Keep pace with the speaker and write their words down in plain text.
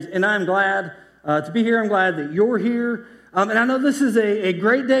and I'm glad to be here. I'm glad that you're here. And I know this is a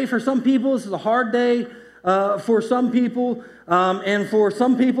great day for some people. This is a hard day for some people. And for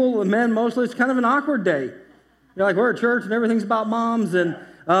some people, men mostly, it's kind of an awkward day. You're like, we're at church and everything's about moms. And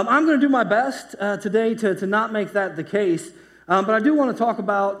I'm going to do my best today to not make that the case. But I do want to talk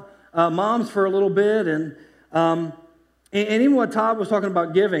about moms for a little bit. And even what Todd was talking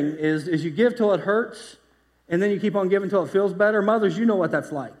about giving is you give till it hurts, and then you keep on giving till it feels better. Mothers, you know what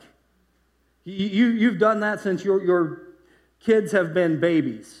that's like. You've done that since your kids have been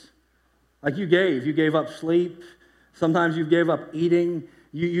babies. Like you gave up sleep. Sometimes you gave up eating.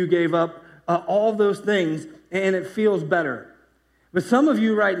 You gave up all those things, and it feels better. But some of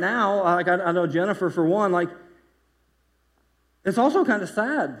you right now, like I know Jennifer for one, like it's also kind of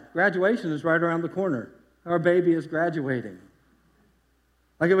sad. Graduation is right around the corner. Our baby is graduating.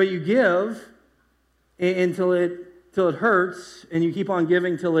 Like what you give until it hurts, and you keep on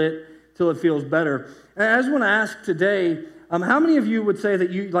giving till it feels better. And I just want to ask today, how many of you would say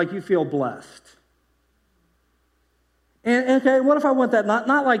that you feel blessed? And okay, what if I want that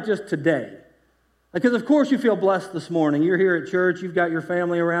not like just today? Because of course you feel blessed this morning. You're here at church, you've got your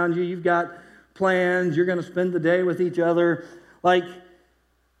family around you, you've got plans, you're going to spend the day with each other. Like,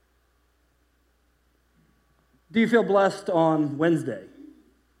 do you feel blessed on Wednesday?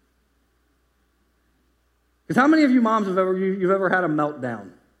 Because how many of you moms you've ever had a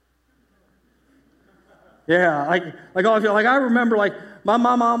meltdown? Yeah, like all of you. Like I remember, like my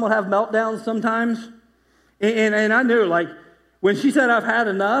mom would have meltdowns sometimes, and I knew, like when she said I've had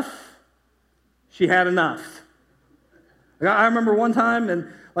enough, she had enough. Like, I remember one time, and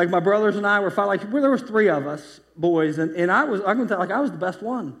like my brothers and I were fighting. Like there was 3 of us boys, and I'm going to tell, like I was the best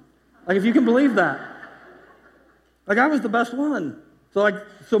one. Like if you can believe that, like I was the best one.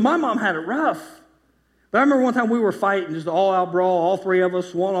 So my mom had it rough. But I remember one time we were fighting, just all-out brawl, all 3 of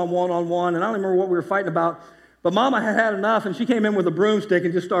us, one-on-one, and I don't remember what we were fighting about. But Mama had enough, and she came in with a broomstick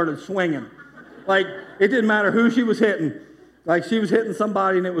and just started swinging. Like, it didn't matter who she was hitting. Like, she was hitting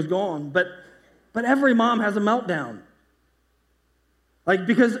somebody, and it was gone. But every mom has a meltdown. Like,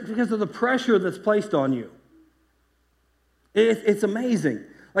 because of the pressure that's placed on you. It's amazing.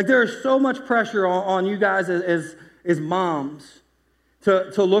 Like, there is so much pressure on you guys as moms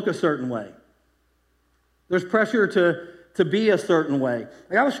to look a certain way. There's pressure to be a certain way.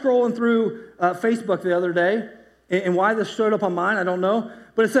 Like I was scrolling through Facebook the other day, and why this showed up on mine, I don't know,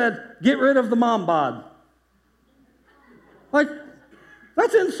 but it said, get rid of the mom bod. Like,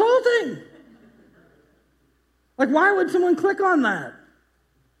 that's insulting. Like, why would someone click on that?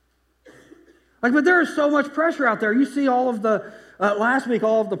 Like, but there is so much pressure out there. You see all of the, last week,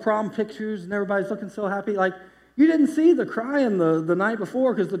 all of the prom pictures, and everybody's looking so happy. Like, you didn't see the crying the night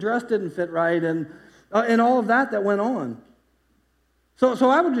before because the dress didn't fit right, and all of that went on. So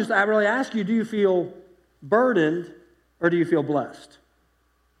I would just really ask you, do you feel burdened or do you feel blessed?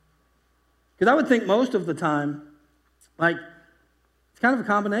 Because I would think most of the time, like, it's kind of a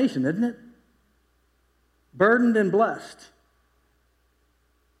combination, isn't it? Burdened and blessed.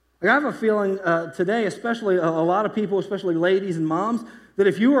 Like I have a feeling today, especially a lot of people, especially ladies and moms, that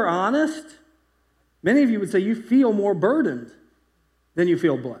if you were honest, many of you would say you feel more burdened than you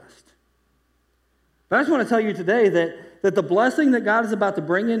feel blessed. But I just want to tell you today that the blessing that God is about to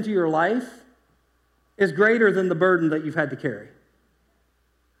bring into your life is greater than the burden that you've had to carry.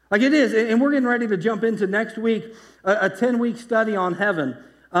 Like it is, and we're getting ready to jump into next week, a 10-week study on heaven.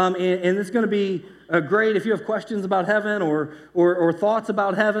 And it's going to be great if you have questions about heaven or thoughts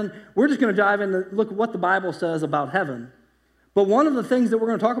about heaven. We're just going to dive in and look at what the Bible says about heaven. But one of the things that we're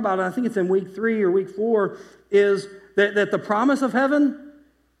going to talk about, and I think it's in week 3 or week 4, is that the promise of heaven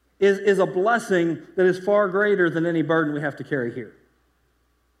is a blessing that is far greater than any burden we have to carry here.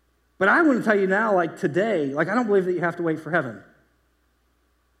 But I want to tell you now, like today, like I don't believe that you have to wait for heaven.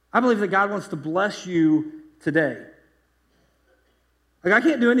 I believe that God wants to bless you today. Like I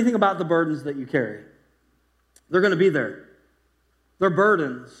can't do anything about the burdens that you carry. They're going to be there. They're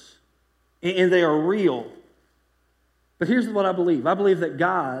burdens, and they are real. But here's what I believe. I believe that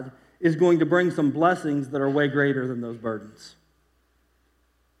God is going to bring some blessings that are way greater than those burdens.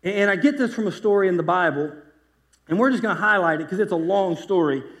 And I get this from a story in the Bible, and we're just going to highlight it because it's a long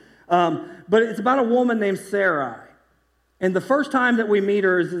story. But it's about a woman named Sarai. And the first time that we meet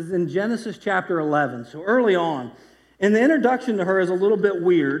her is in Genesis chapter 11, so early on. And the introduction to her is a little bit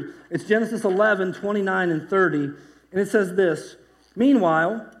weird. It's Genesis 11, 29 and 30. And it says this,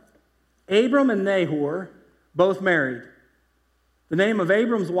 meanwhile, Abram and Nahor both married. The name of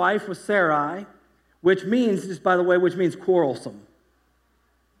Abram's wife was Sarai, which means, just by the way, which means quarrelsome.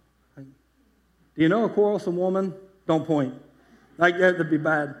 Do you know a quarrelsome woman? Don't point. Like, that'd be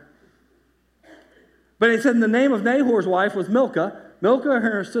bad. But it said the name of Nahor's wife was Milcah. Milcah and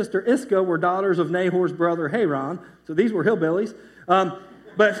her sister Iscah were daughters of Nahor's brother Haran. So these were hillbillies.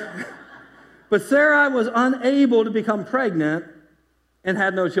 But Sarai was unable to become pregnant and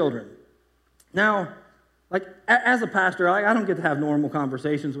had no children. Now, like, as a pastor, I don't get to have normal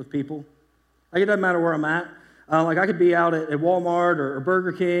conversations with people. Like, it doesn't matter where I'm at. Like, I could be out at Walmart or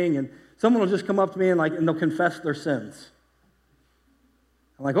Burger King, and someone will just come up to me and they'll confess their sins.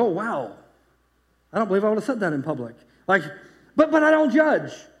 I'm like, oh, wow. I don't believe I would have said that in public. Like, but I don't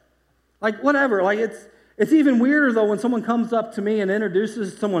judge. Like, whatever. Like, it's even weirder, though, when someone comes up to me and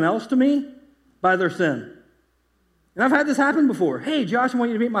introduces someone else to me by their sin. And I've had this happen before. Hey, Josh, I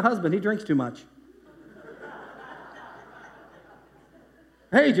want you to meet my husband. He drinks too much.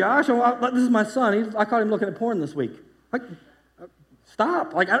 Hey, Josh, this is my son. I caught him looking at porn this week. Like,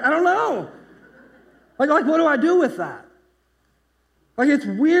 stop. Like, I don't know. Like, what do I do with that? Like, it's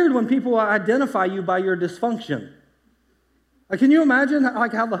weird when people identify you by your dysfunction. Like, can you imagine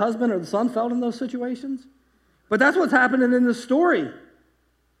how the husband or the son felt in those situations? But that's what's happening in this story.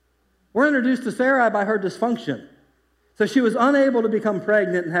 We're introduced to Sarai by her dysfunction. So she was unable to become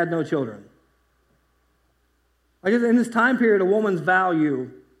pregnant and had no children. Like, in this time period, a woman's value,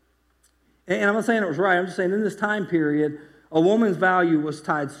 and I'm not saying it was right, I'm just saying in this time period, a woman's value was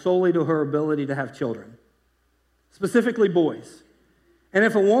tied solely to her ability to have children, specifically boys. And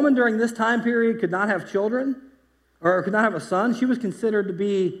if a woman during this time period could not have children, or could not have a son, she was considered to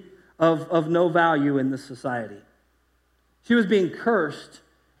be of no value in this society. She was being cursed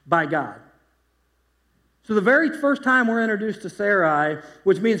by God. So the very first time we're introduced to Sarai,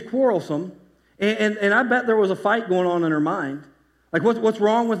 which means quarrelsome, and I bet there was a fight going on in her mind. Like, what's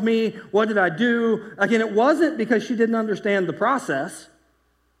wrong with me? What did I do? Like, and it wasn't because she didn't understand the process.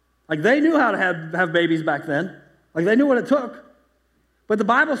 Like, they knew how to have babies back then. Like, they knew what it took. But the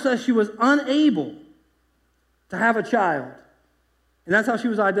Bible says she was unable to have a child. And that's how she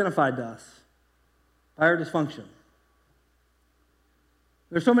was identified to us, by her dysfunction.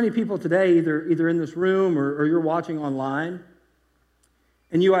 There's so many people today, either in this room or you're watching online,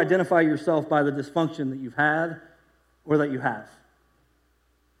 and you identify yourself by the dysfunction that you've had or that you have.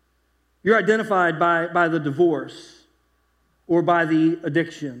 You're identified by the divorce or by the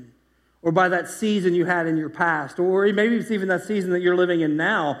addiction or by that season you had in your past, or maybe it's even that season that you're living in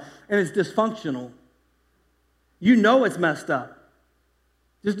now, and it's dysfunctional. You know it's messed up,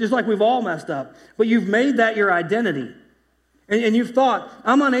 just like we've all messed up, but you've made that your identity. And you've thought,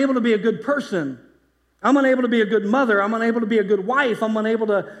 I'm unable to be a good person. I'm unable to be a good mother. I'm unable to be a good wife. I'm unable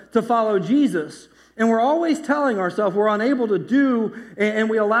to follow Jesus. And we're always telling ourselves we're unable to do, and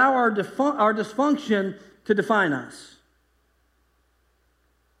we allow our dysfunction to define us.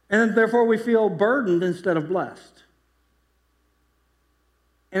 And therefore we feel burdened instead of blessed.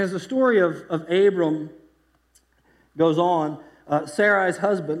 And as the story of Abram goes on, Sarai's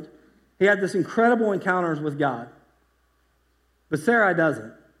husband, he had this incredible encounters with God. But Sarai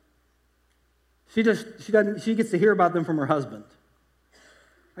doesn't. She gets to hear about them from her husband.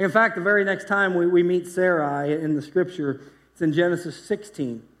 In fact, the very next time we meet Sarai in the scripture, it's in Genesis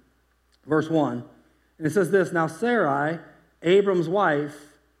 16, verse 1. And it says this, now Sarai, Abram's wife,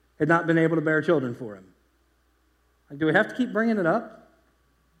 had not been able to bear children for him. Like, do we have to keep bringing it up?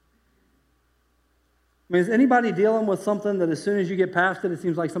 I mean, is anybody dealing with something that as soon as you get past it, it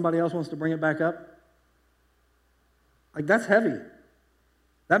seems like somebody else wants to bring it back up? Like, that's heavy.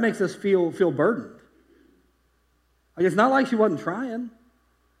 That makes us feel burdened. Like, it's not like she wasn't trying.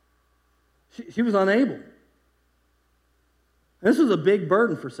 She was unable. And this was a big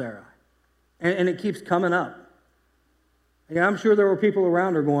burden for Sarai. And it keeps coming up. And I'm sure there were people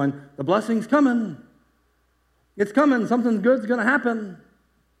around her going, the blessing's coming. It's coming. Something good's going to happen.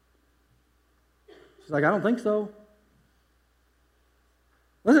 She's like, I don't think so.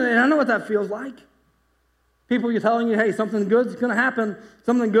 Listen, and I know what that feels like. People are telling you, hey, something good's going to happen.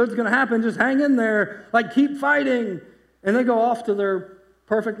 Something good's going to happen. Just hang in there. Like, keep fighting. And they go off to their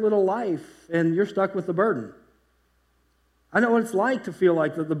perfect little life, and you're stuck with the burden. I know what it's like to feel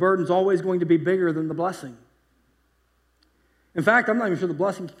like the burden's always going to be bigger than the blessing. In fact, I'm not even sure the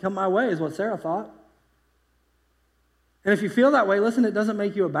blessing can come my way, is what Sarah thought. And if you feel that way, listen, it doesn't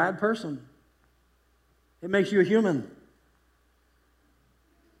make you a bad person. It makes you a human.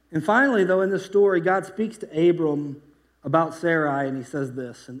 And finally, though, in this story, God speaks to Abram about Sarai, and he says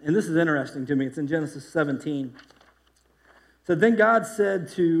this, and this is interesting to me. It's in Genesis 17. So then God said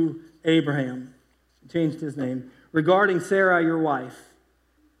to Abraham, changed his name, regarding Sarai, your wife.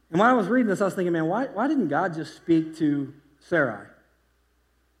 And when I was reading this, I was thinking, man, why didn't God just speak to Sarai?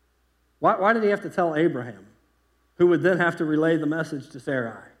 Why did he have to tell Abraham, who would then have to relay the message to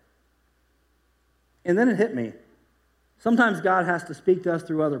Sarai. And then it hit me. Sometimes God has to speak to us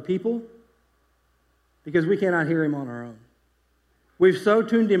through other people because we cannot hear him on our own. We've so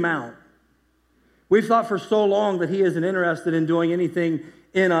tuned him out. We've thought for so long that he isn't interested in doing anything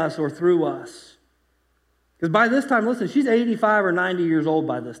in us or through us. Because by this time, listen, she's 85 or 90 years old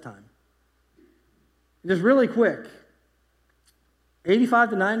by this time. Just really quick. 85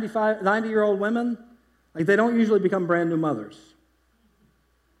 to 90-year-old women, like they don't usually become brand new mothers.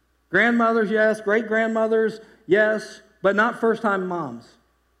 Grandmothers, yes. Great-grandmothers, yes. But not first-time moms.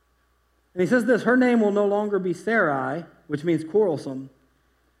 And he says this, her name will no longer be Sarai, which means quarrelsome.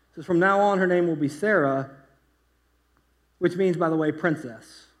 He says from now on her name will be Sarah, which means, by the way,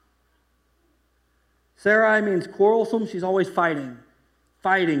 princess. Sarai means quarrelsome. She's always fighting.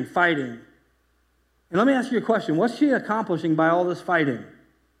 And let me ask you a question. What's she accomplishing by all this fighting?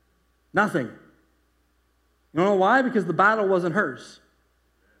 Nothing. You know why? Because the battle wasn't hers.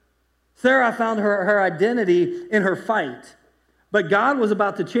 Sarah found her identity in her fight. But God was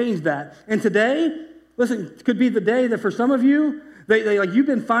about to change that. And today, listen, could be the day that for some of you, like you've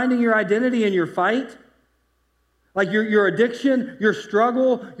been finding your identity in your fight. Like your addiction, your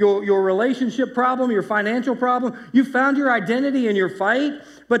struggle, your relationship problem, your financial problem. You found your identity in your fight.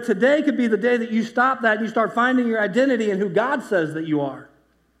 But today could be the day that you stop that and you start finding your identity in who God says that you are.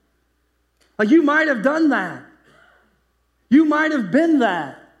 Like you might have done that. You might have been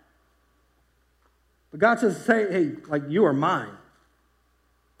that. But God says, hey, like you are mine.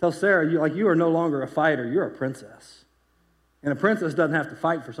 Tell Sarah, you are no longer a fighter. You're a princess. And a princess doesn't have to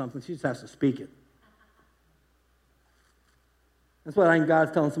fight for something. She just has to speak it. That's what I think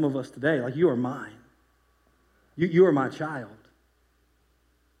God's telling some of us today. Like, you are mine. You are my child.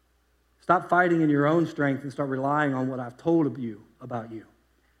 Stop fighting in your own strength and start relying on what I've told you about you.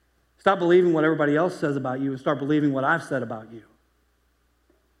 Stop believing what everybody else says about you and start believing what I've said about you.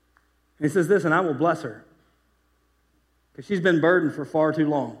 And he says this, and I will bless her. Because she's been burdened for far too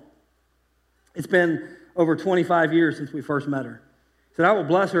long. It's been over 25 years since we first met her. He said, I will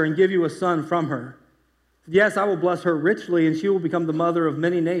bless her and give you a son from her. He said, yes, I will bless her richly, and she will become the mother of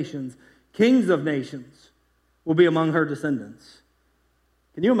many nations. Kings of nations will be among her descendants.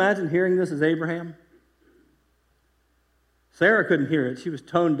 Can you imagine hearing this as Abraham? Sarah couldn't hear it. She was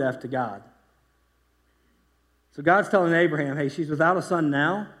tone deaf to God. So God's telling Abraham, hey, she's without a son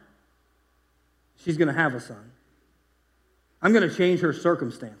now. She's going to have a son. I'm going to change her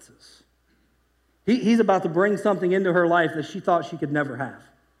circumstances. He's about to bring something into her life that she thought she could never have.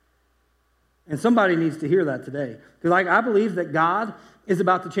 And somebody needs to hear that today. Because I believe that God is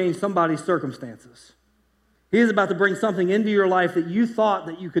about to change somebody's circumstances. He is about to bring something into your life that you thought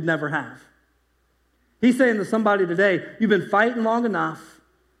that you could never have. He's saying to somebody today, you've been fighting long enough.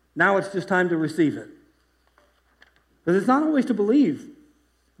 Now it's just time to receive it. Because it's not always to believe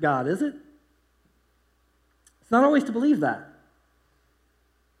God, is it? It's not always to believe that.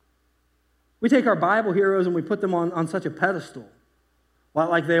 We take our Bible heroes and we put them on such a pedestal.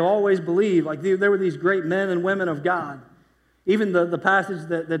 Like they always believe, like there were these great men and women of God. Even the passage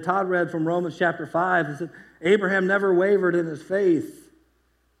that Todd read from Romans chapter 5, it said, Abraham never wavered in his faith.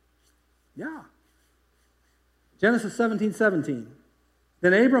 Yeah. Genesis 17:17.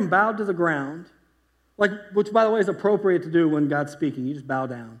 Then Abram bowed to the ground, which by the way is appropriate to do when God's speaking. You just bow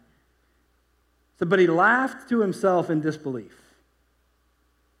down. So, but he laughed to himself in disbelief.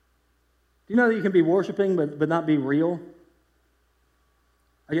 Do you know that you can be worshiping but not be real?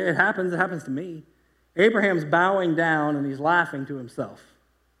 It happens to me. Abraham's bowing down and he's laughing to himself.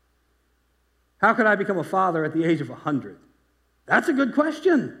 How could I become a father at the age of 100? That's a good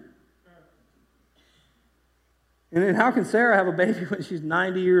question. And then how can Sarah have a baby when she's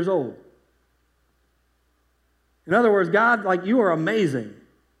 90 years old? In other words, God, you are amazing.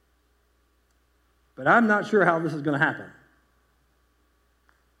 But I'm not sure how this is going to happen.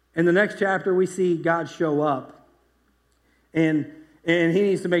 In the next chapter, we see God show up. And he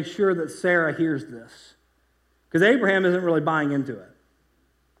needs to make sure that Sarah hears this. Because Abraham isn't really buying into it.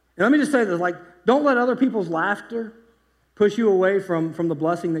 And let me just say this, don't let other people's laughter push you away from the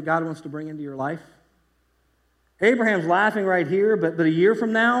blessing that God wants to bring into your life. Abraham's laughing right here, but a year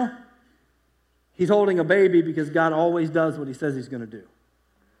from now, he's holding a baby because God always does what he says he's going to do.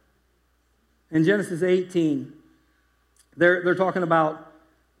 In Genesis 18, they're talking about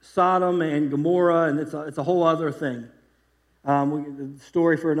Sodom and Gomorrah, and it's a whole other thing.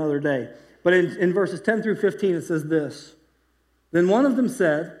 Story for another day. But in verses 10 through 15, it says this. Then one of them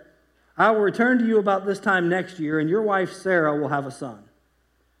said, I will return to you about this time next year, and your wife Sarah will have a son.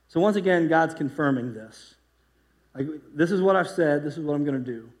 So once again, God's confirming this. This is what I've said. This is what I'm going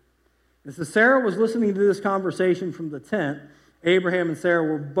to do. And so Sarah was listening to this conversation from the tent. Abraham and Sarah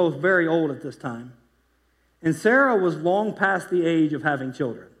were both very old at this time. And Sarah was long past the age of having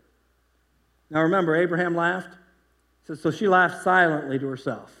children. Now remember, Abraham laughed. So she laughed silently to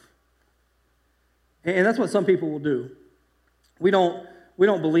herself. And that's what some people will do. We don't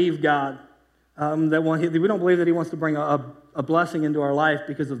believe God. We don't believe that he wants to bring a blessing into our life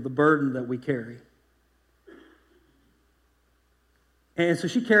because of the burden that we carry. And so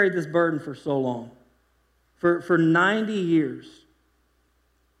she carried this burden for so long. For 90 years,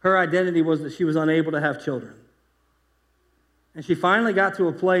 her identity was that she was unable to have children. And she finally got to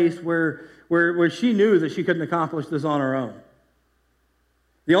a place where she knew that she couldn't accomplish this on her own.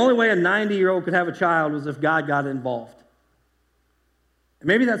 The only way a 90-year-old could have a child was if God got involved. And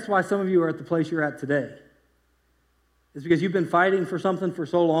maybe that's why some of you are at the place you're at today. It's because you've been fighting for something for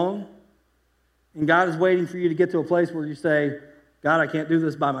so long, and God is waiting for you to get to a place where you say, God, I can't do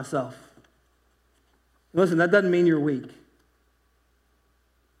this by myself. Listen, that doesn't mean you're weak.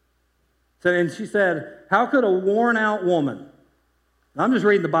 And she said, how could a worn-out woman, I'm just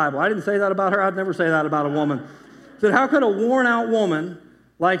reading the Bible. I didn't say that about her. I'd never say that about a woman. Said, how could a worn-out woman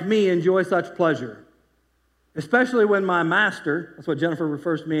like me enjoy such pleasure? Especially when my master, that's what Jennifer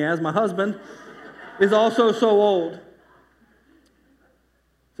refers to me as, my husband, is also so old.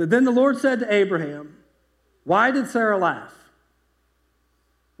 So then the Lord said to Abraham, why did Sarah laugh?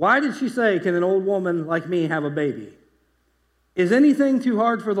 Why did she say, can an old woman like me have a baby? Is anything too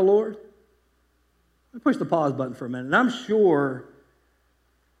hard for the Lord? Let me push the pause button for a minute. And I'm sure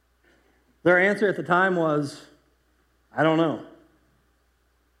their answer at the time was, I don't know.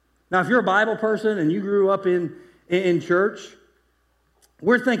 Now, if you're a Bible person and you grew up in church,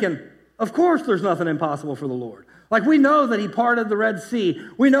 we're thinking, of course there's nothing impossible for the Lord. Like we know that he parted the Red Sea.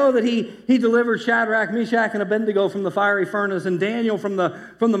 We know that he delivered Shadrach, Meshach, and Abednego from the fiery furnace and Daniel from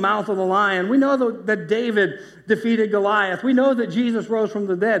the mouth of the lion. We know that David defeated Goliath. We know that Jesus rose from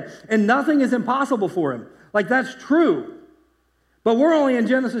the dead. And nothing is impossible for him. Like that's true. But we're only in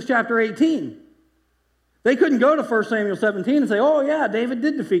Genesis chapter 18. They couldn't go to 1 Samuel 17 and say, oh yeah, David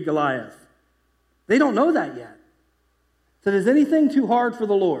did defeat Goliath. They don't know that yet. So is anything too hard for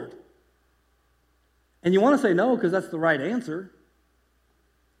the Lord? And you want to say no because that's the right answer.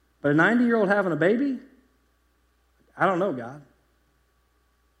 But a 90-year-old having a baby? I don't know, God.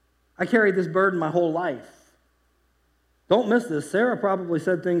 I carried this burden my whole life. Don't miss this. Sarah probably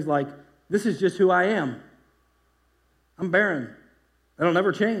said things like, this is just who I am. I'm barren. That'll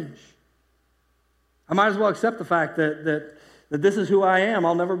never change. I might as well accept the fact that this is who I am.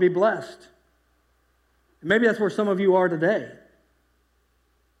 I'll never be blessed. And maybe that's where some of you are today.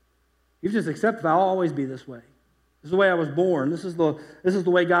 You've just accepted I'll always be this way. This is the way I was born. This is the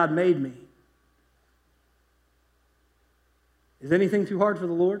way God made me. Is anything too hard for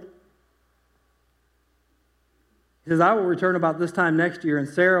the Lord? He says, I will return about this time next year, and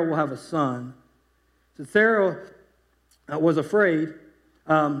Sarah will have a son. So Sarah was afraid.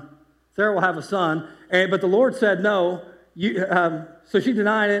 Sarah will have a son. But the Lord said no. So she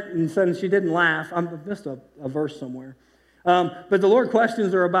denied it and said she didn't laugh. I missed a verse somewhere. But the Lord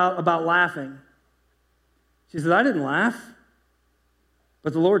questions her about laughing. She said, I didn't laugh.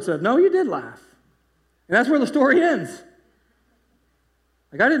 But the Lord said, no, you did laugh. And that's where the story ends.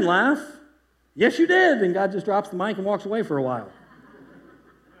 Like, I didn't laugh. Yes, you did. And God just drops the mic and walks away for a while.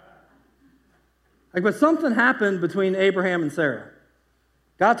 But something happened between Abraham and Sarah.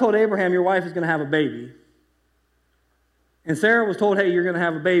 God told Abraham, your wife is going to have a baby. And Sarah was told, hey, you're going to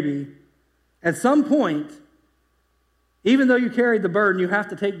have a baby. At some point, even though you carried the burden, you have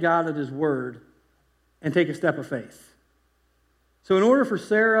to take God at his word and take a step of faith. So in order for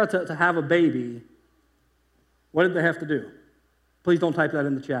Sarah to have a baby, what did they have to do? Please don't type that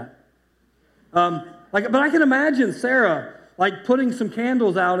in the chat. But I can imagine Sarah putting some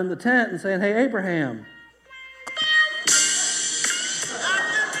candles out in the tent and saying, hey, Abraham.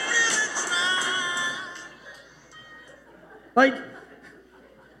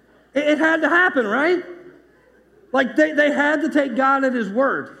 It had to happen, right? They had to take God at his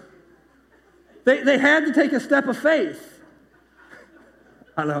word. They had to take a step of faith.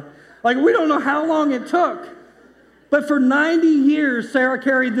 I know. We don't know how long it took. But for 90 years, Sarah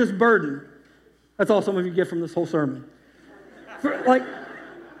carried this burden. That's all some of you get from this whole sermon.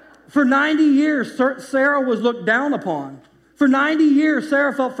 For 90 years, Sarah was looked down upon. For 90 years,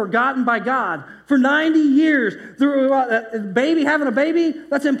 Sarah felt forgotten by God. For 90 years, having a baby,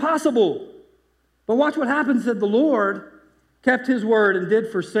 that's impossible. But watch what happens that the Lord kept his word and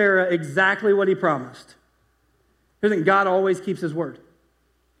did for Sarah exactly what he promised. Here's the thing, God always keeps his word.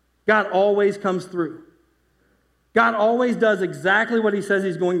 God always comes through. God always does exactly what he says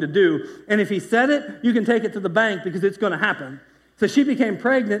he's going to do. And if he said it, you can take it to the bank because it's going to happen. So she became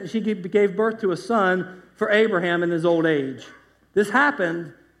pregnant and she gave birth to a son for Abraham in his old age. This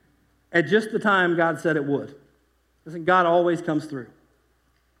happened at just the time God said it would. Listen, God always comes through.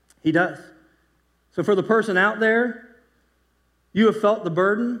 He does. So for the person out there, you have felt the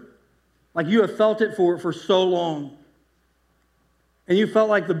burden, like you have felt it for so long. And you felt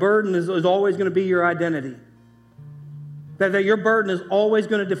like the burden is always going to be your identity. That your burden is always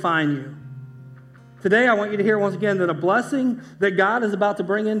going to define you. Today, I want you to hear once again that a blessing that God is about to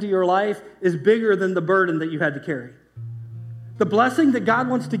bring into your life is bigger than the burden that you had to carry. The blessing that God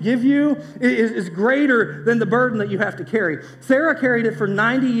wants to give you is greater than the burden that you have to carry. Sarah carried it for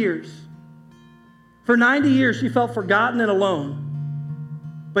 90 years. For 90 years, she felt forgotten and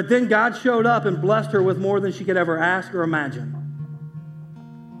alone. But then God showed up and blessed her with more than she could ever ask or imagine.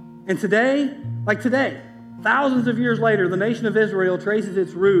 And today, thousands of years later, the nation of Israel traces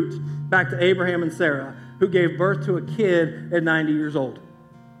its roots back to Abraham and Sarah, who gave birth to a kid at 90 years old.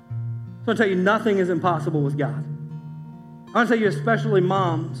 So I'll tell you, nothing is impossible with God. I want to tell you, especially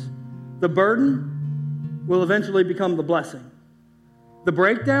moms, the burden will eventually become the blessing. The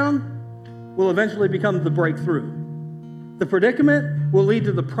breakdown will eventually become the breakthrough. The predicament will lead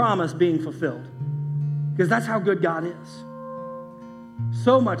to the promise being fulfilled. Because that's how good God is.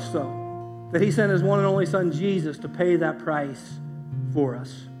 So much so that he sent his one and only son, Jesus, to pay that price for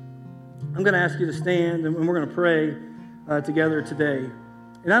us. I'm going to ask you to stand, and we're going to pray together today.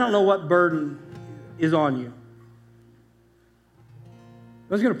 And I don't know what burden is on you.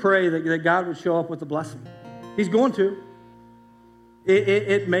 I was going to pray that God would show up with a blessing. He's going to.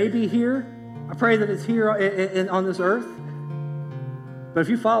 It may be here. I pray that it's here on this earth. But if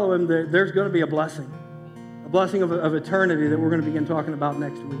you follow him, there's going to be a blessing of eternity that we're going to begin talking about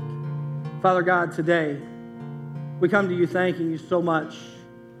next week. Father God, today, we come to you thanking you so much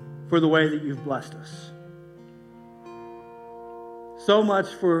for the way that you've blessed us. So much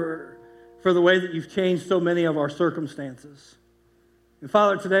for the way that you've changed so many of our circumstances. And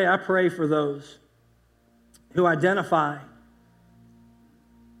Father, today I pray for those who identify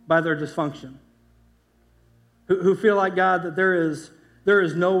by their dysfunction, who feel like, God, that there is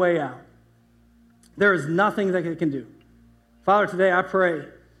no way out. There is nothing that it can do. Father, today I pray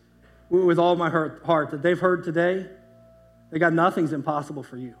with all my heart that they've heard today that, God, nothing's impossible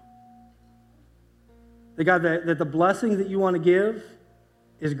for you. That, God, that the blessing that you want to give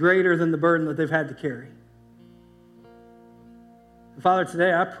is greater than the burden that they've had to carry. And Father,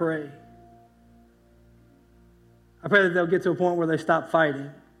 today I pray that they'll get to a point where they stop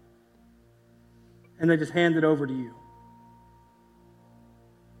fighting and they just hand it over to you.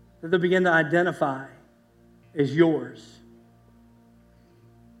 That they'll begin to identify as yours.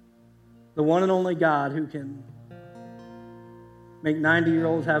 The one and only God who can make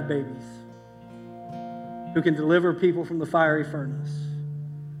 90-year-olds have babies, who can deliver people from the fiery furnace,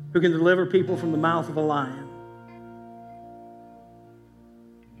 who can deliver people from the mouth of a lion,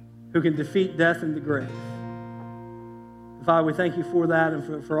 who can defeat death and the grave. Father, we thank you for that,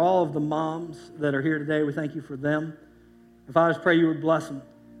 and for all of the moms that are here today, we thank you for them. And Father, I just pray you would bless them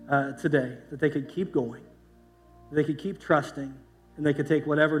today, that they could keep going, that they could keep trusting, and they could take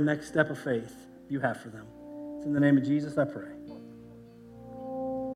whatever next step of faith you have for them. It's in the name of Jesus I pray.